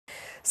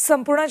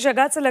संपूर्ण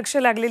जगाचं लक्ष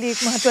लागलेली एक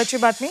महत्त्वाची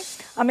बातमी।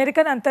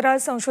 अमेरिकन अंतराळ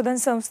संशोधन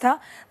संस्था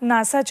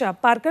नासाच्या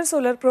पार्कर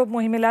सोलर प्रोब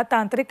मोहिमेला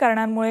तांत्रिक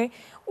कारणांमुळे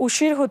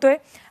उशीर होतोय।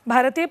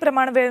 भारतीय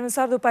प्रमाण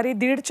वेळेनुसार दुपारी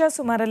 1:30च्या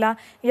सुमाराला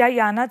या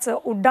यानाचं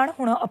उड्डाण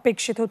होणं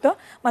अपेक्षित होतं,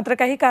 मात्र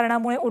काही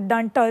कारणामुळे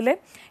उड्डाण टळले।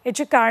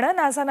 याची कारणं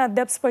नासाने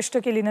अद्याप स्पष्ट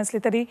केली नसली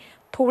तरी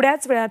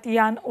थोड्याच वेळात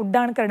यान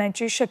उड्डाण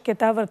करण्याची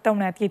शक्यता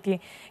वर्तवण्यात येते।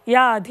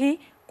 याआधी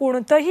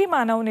कोणतंही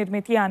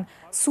मानवनिर्मित यान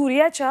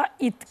सूर्याच्या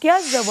इतक्या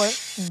जवळ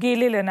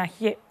गेलेलं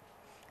नाहीये,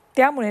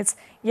 त्यामुळेच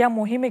या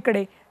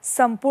मोहिमेकडे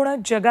संपूर्ण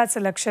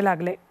जगाचं लक्ष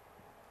लागलंय।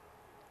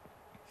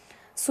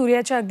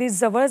 सूर्याच्या अगदी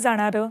जवळ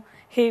जाणारं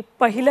हे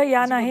पहिलं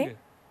यान आहे।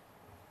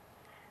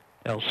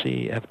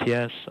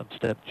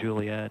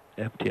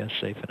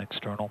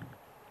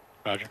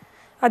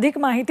 अधिक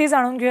माहिती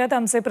जाणून घेऊयात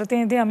आमचे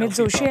प्रतिनिधी अमित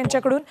जोशी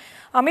यांच्याकडून।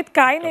 अमित,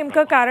 काय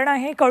नेमकं कारण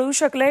आहे, कळू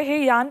शकलंय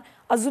हे यान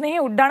अजूनही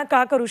उड्डाण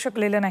का करू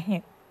शकलेलं नाहीये?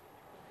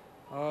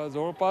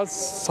 जवळपास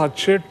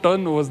 700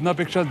 टन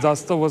वजनापेक्षा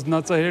जास्त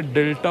वजनाचं हे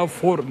डेल्टा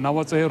 4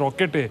 नावाचं हे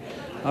रॉकेट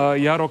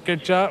आहे। या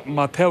रॉकेटच्या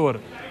माथ्यावर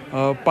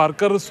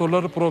पार्कर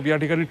सोलर प्रोब या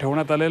ठिकाणी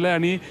ठेवण्यात आलेलं आहे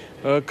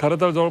आणि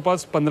खरं तर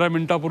जवळपास 15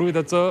 मिनिटांपूर्वी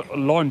त्याचं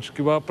लॉन्च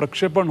किंवा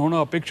प्रक्षेपण होणं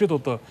अपेक्षित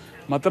होतं,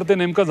 मात्र ते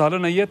नेमकं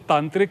झालं नाही आहे।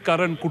 तांत्रिक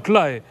कारण कुठलं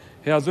आहे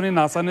हे अजूनही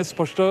नासाने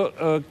स्पष्ट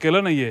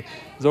केलं नाही आहे।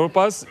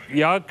 जवळपास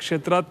या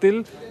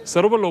क्षेत्रातील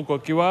सर्व लोक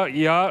किंवा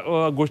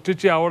या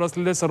गोष्टीची आवड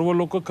असलेले सर्व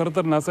लोक खरं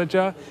तर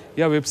नासाच्या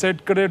या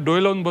वेबसाईटकडे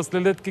डोळे लावून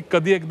बसलेले आहेत की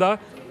कधी एकदा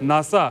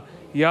नासा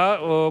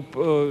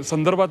या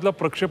संदर्भातल्या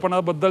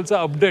प्रक्षेपणाबद्दलचं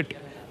अपडेट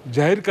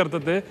जाहीर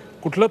करतात आहे।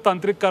 कुठलं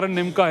तांत्रिक कारण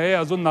नेमकं आहे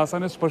अजून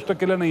नासाने स्पष्ट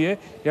केलं नाही आहे।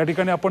 या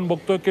ठिकाणी आपण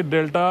बघतोय की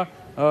डेल्टा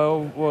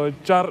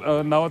 4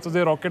 नावाचं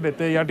जे रॉकेट आहे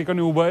ते या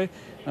ठिकाणी उभं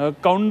आहे।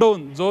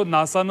 काउंटडाऊन जो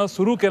नासानं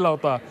सुरू केला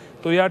होता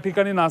तो या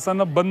ठिकाणी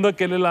नासानं बंद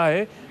केलेला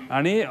आहे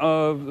आणि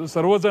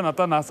सर्वजण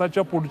आता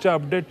नासाच्या पुढच्या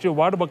अपडेटची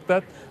वाट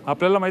बघतात।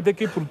 आपल्याला माहिती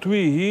आहे की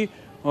पृथ्वी ही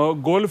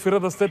गोल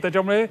फिरत असते,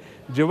 त्याच्यामुळे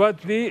जेव्हा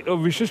ती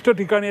विशिष्ट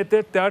ठिकाणी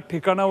येते त्या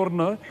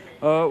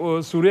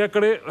ठिकाणावरनं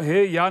सूर्याकडे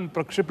हे यान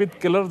प्रक्षेपित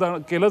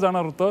केलं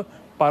जाणार होतं।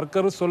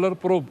 पार्कर सोलर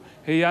प्रोब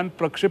हे यान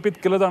प्रक्षेपित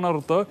केलं जाणार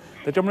होतं,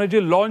 त्याच्यामुळे जी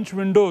लॉन्च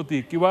विंडो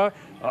होती किंवा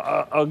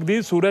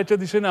अगदी सूर्याच्या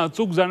दिशेने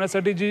अचूक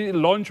जाण्यासाठी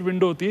जी लॉन्च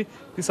विंडो होती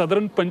ती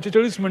साधारण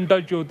 45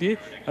 मिनिटांची होती।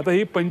 आता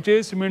ही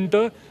 25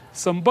 मिनिटं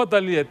संपत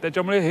आली आहेत,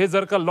 त्याच्यामुळे हे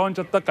जर का लॉन्च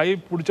आत्ता काही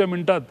पुढच्या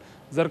मिनिटात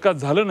जर का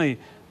झालं नाही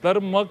तर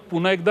मग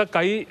पुन्हा एकदा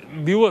काही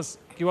दिवस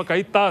किंवा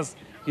काही तास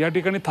या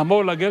ठिकाणी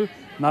थांबावं लागेल।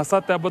 नासा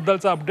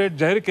त्याबद्दलचं अपडेट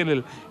जाहीर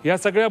केलेलं। या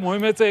सगळ्या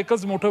मोहिमेचं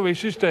एकच मोठं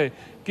वैशिष्ट्य आहे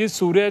की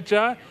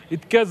सूर्याच्या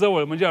इतक्या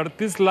जवळ म्हणजे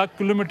 38 लाख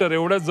किलोमीटर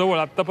एवढ्या जवळ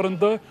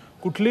आत्तापर्यंत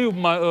कुठली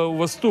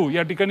वस्तू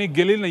या ठिकाणी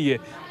गेली नाही आहे,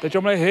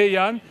 त्याच्यामुळे हे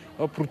यान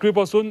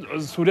पृथ्वीपासून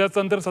सूर्याचं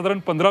अंतर साधारण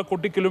 15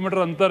 कोटी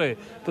किलोमीटर अंतर आहे,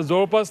 तर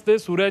जवळपास ते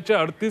सूर्याच्या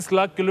 38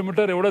 लाख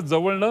किलोमीटर एवढ्या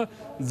जवळनं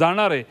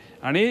जाणार आहे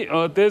आणि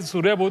ते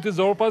सूर्याभोवती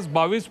जवळपास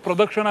 22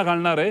 प्रदक्षिणा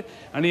घालणार आहे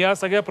आणि या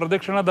सगळ्या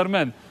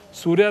प्रदक्षिणादरम्यान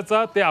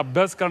सूर्याचा ते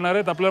अभ्यास करणार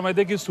आहेत। आपल्याला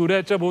माहिती आहे की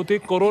सूर्याच्या भोवती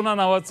कोरोना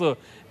नावाचं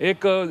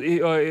एक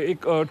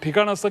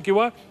ठिकाण असतं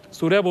किंवा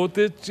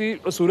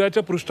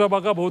सूर्याच्या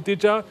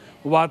पृष्ठभागाभोवतीच्या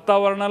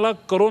वातावरणाला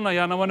कोरोना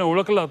या नावाने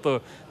ओळखलं जातं।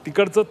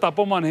 तिकडचं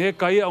तापमान हे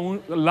काही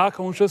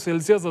लाख अंश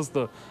सेल्सिअस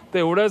असतं, तर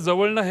एवढ्या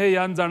जवळनं हे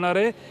यान जाणार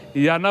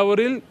आहे।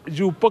 यानावरील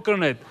जी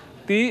उपकरणं आहेत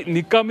ती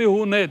निकामी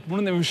होऊ नयेत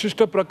म्हणून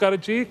विशिष्ट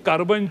प्रकारची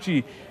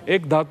कार्बनची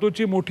एक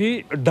धातूची मोठी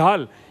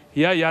ढाल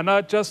या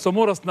यानाच्या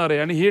समोर असणार आहे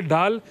आणि ही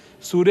ढाल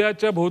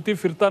सूर्याच्या भोवती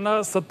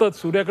फिरताना सतत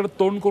सूर्याकडे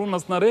तोंड करून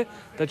असणार आहे,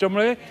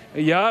 त्याच्यामुळे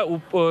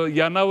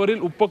यानावरील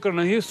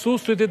उपकरणं ही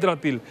सुस्थितीत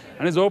राहतील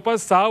आणि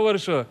जवळपास 6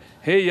 वर्ष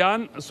हे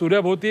यान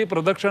सूर्याभोवती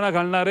प्रदक्षिणा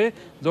घालणार आहे।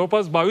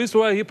 जवळपास 22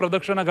 वेळा ही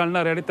प्रदक्षिणा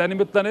घालणार आहे आणि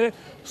त्यानिमित्ताने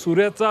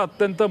सूर्याचा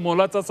अत्यंत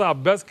मोलाचा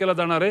अभ्यास केला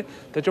जाणार आहे।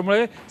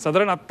 त्याच्यामुळे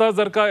साधारण आत्ता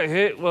जर का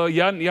हे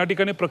यान या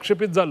ठिकाणी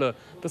प्रक्षेपित झालं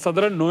तर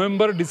साधारण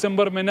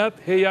नोव्हेंबर-डिसेंबर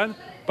महिन्यात हे यान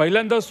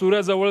पहिल्यांदा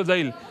सूर्याजवळ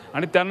जाईल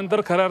आणि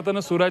त्यानंतर खऱ्या अर्थानं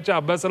सूर्याच्या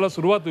अभ्यासाला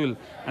सुरुवात होईल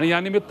आणि या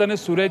निमित्ताने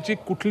सूर्याची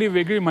कुठली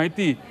वेगळी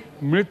माहिती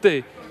मिळते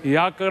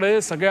याकडे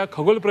सगळ्या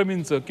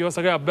खगोलप्रेमींचं किंवा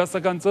सगळ्या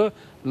अभ्यासकांचं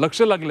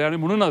लक्ष लागलं आणि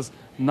म्हणूनच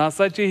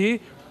नासाची ही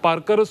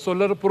पार्कर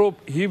सोलर प्रोब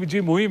ही जी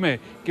मोहीम आहे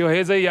किंवा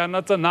हे जे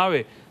यानाचं नाव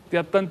आहे ते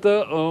अत्यंत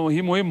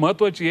ही मोहीम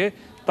महत्त्वाची आहे।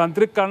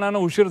 तांत्रिक कारणानं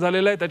उशीर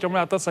झालेला आहे,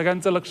 त्याच्यामुळे आता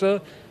सगळ्यांचं लक्ष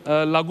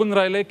लागून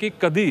राहिलंय की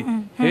कधी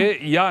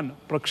हे यान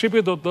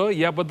प्रक्षेपित होतं,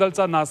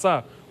 याबद्दलचा नासा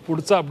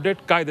पुढचा अपडेट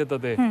काय देतं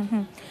ते।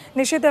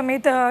 निश्चित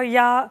अमित,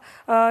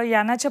 या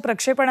यानाच्या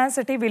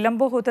प्रक्षेपणासाठी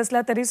विलंब होत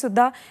असला तरी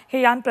सुद्धा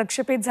हे यान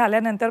प्रक्षेपित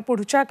झाल्यानंतर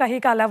पुढच्या काही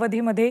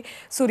कालावधीमध्ये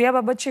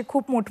सूर्याबाबतची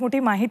खूप मोठी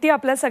माहिती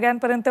आपल्या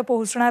सगळ्यांपर्यंत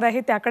पोहोचणार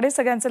आहे, त्याकडे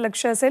सगळ्यांचं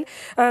लक्ष असेल।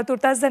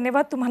 तुर्तास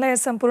धन्यवाद तुम्हाला या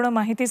संपूर्ण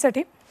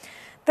माहितीसाठी।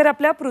 तर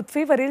आपल्या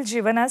पृथ्वीवरील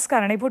जीवनास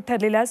कारणीभूत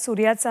ठरलेल्या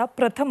सूर्याचा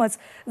प्रथमच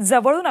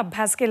जवळून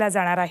अभ्यास केला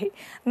जाणार आहे।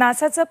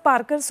 नासाचं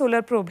पार्कर सोलर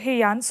प्रोब हे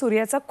यान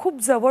सूर्याचा खूप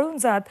जवळून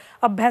जात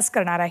अभ्यास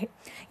करणार आहे।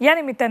 या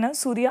निमित्तानं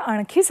सूर्य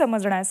आणखी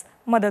समजण्यास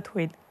मदत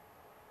होईल।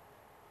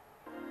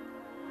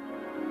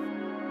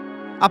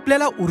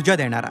 आपल्याला ऊर्जा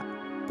देणारा,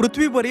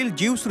 पृथ्वीवरील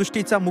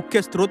जीवसृष्टीचा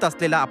मुख्य स्रोत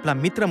असलेला आपला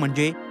मित्र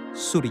म्हणजे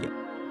सूर्य।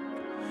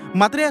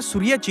 मात्र या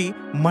सूर्याची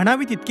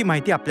म्हणावी तितकी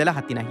माहिती आपल्याला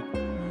हाती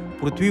नाही।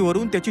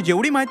 पृथ्वीवरून त्याची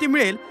जेवढी माहिती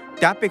मिळेल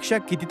त्यापेक्षा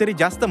कितीतरी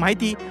जास्त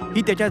माहिती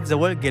ही त्याच्या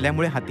जवळ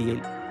गेल्यामुळे हाती येईल.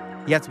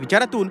 याच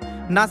विचारातून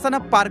नासानं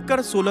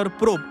पार्कर सोलर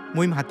प्रोब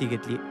मोहीम हाती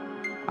घेतली.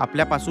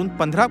 आपल्यापासून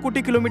 15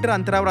 कोटी किलोमीटर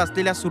अंतरावर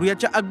असलेल्या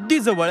सूर्याच्या अगदी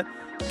जवळ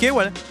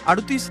केवळ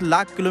 38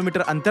 लाख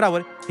किलोमीटर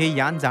अंतरावर हे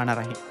यान जाणार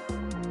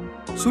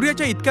आहे.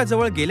 सूर्याच्या इतक्या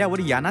जवळ गेल्यावर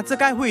यानाचं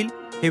काय होईल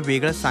हे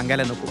वेगळं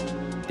सांगायला नको.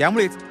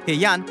 त्यामुळेच हे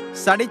यान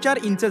 4.5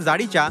 इंच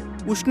जाडीच्या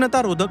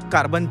उष्णतारोधक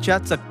कार्बनच्या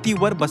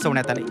चकतीवर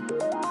बसवण्यात आले.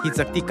 ही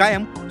चकती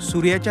कायम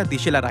सूर्याच्या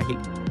दिशेला राहील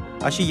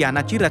अशी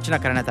यानाची रचना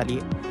करण्यात आली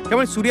आहे.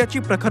 त्यामुळे सूर्याची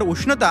प्रखर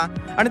उष्णता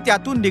आणि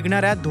त्यातून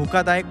निघणाऱ्या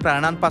धोकादायक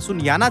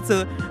प्राणांपासून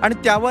यानाचं आणि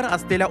त्यावर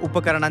असलेल्या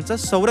उपकरणांचं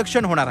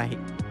संरक्षण होणार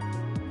आहे.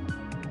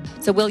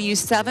 So we'll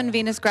use 7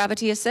 Venus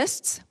gravity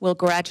assists. We'll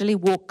gradually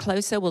walk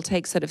closer. We'll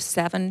take sort of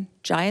 7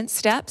 giant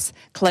steps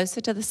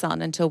closer to the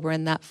sun until we're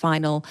in that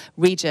final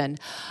region.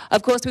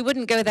 Of course, we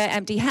wouldn't go there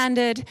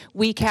empty-handed.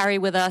 We carry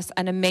with us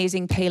an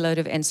amazing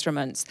payload of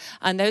instruments.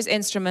 And those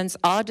instruments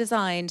are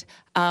designed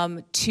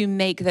to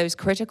make those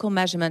critical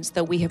measurements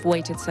that we have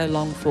waited so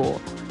long for.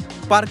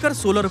 Parker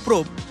solar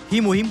probe ही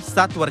मोहीम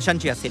 7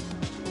 वर्षांची असेल.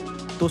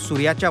 तो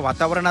सूर्याच्या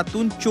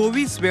वातावरणातून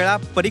 24 वेळा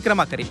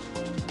परिक्रमा करेल.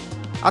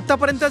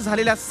 आतापर्यंत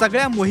झालेल्या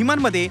सगळ्या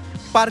मोहिमांमध्ये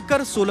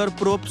पार्कर सोलर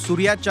प्रोब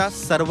सूर्याच्या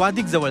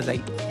सर्वाधिक जवळ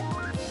जाईल.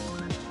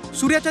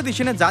 सूर्याच्या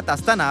दिशेने जात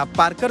असताना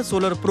पार्कर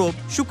सोलर प्रोब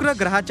शुक्र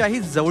ग्रहाच्याही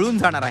जवळून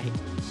जाणार आहे.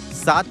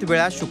 7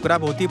 वेळा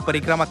शुक्राभोवती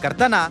परिक्रमा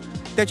करताना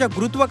त्याच्या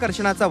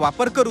गुरुत्वाकर्षणाचा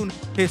वापर करून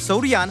हे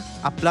सौरयान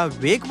आपला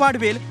वेग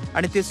वाढवेल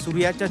आणि ते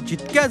सूर्याच्या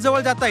जितक्या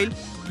जवळ जाता येईल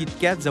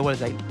तितक्या जवळ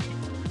जाईल.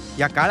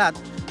 या काळात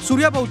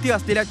सूर्याभोवती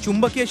असलेल्या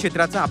चुंबकीय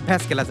क्षेत्राचा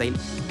अभ्यास केला जाईल.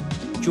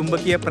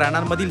 चुंबकीय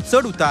प्राणांमधील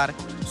चढ उतार,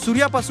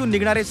 सूर्यापासून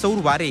निघणारे सौर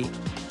वारे,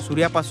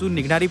 सूर्यापासून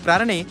निघणारी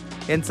प्रारणे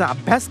यांचा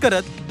अभ्यास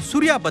करत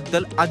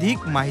सूर्याबद्दल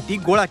अधिक माहिती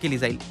गोळा केली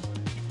जाईल.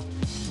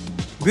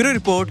 Bureau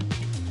report,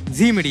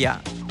 Zee media.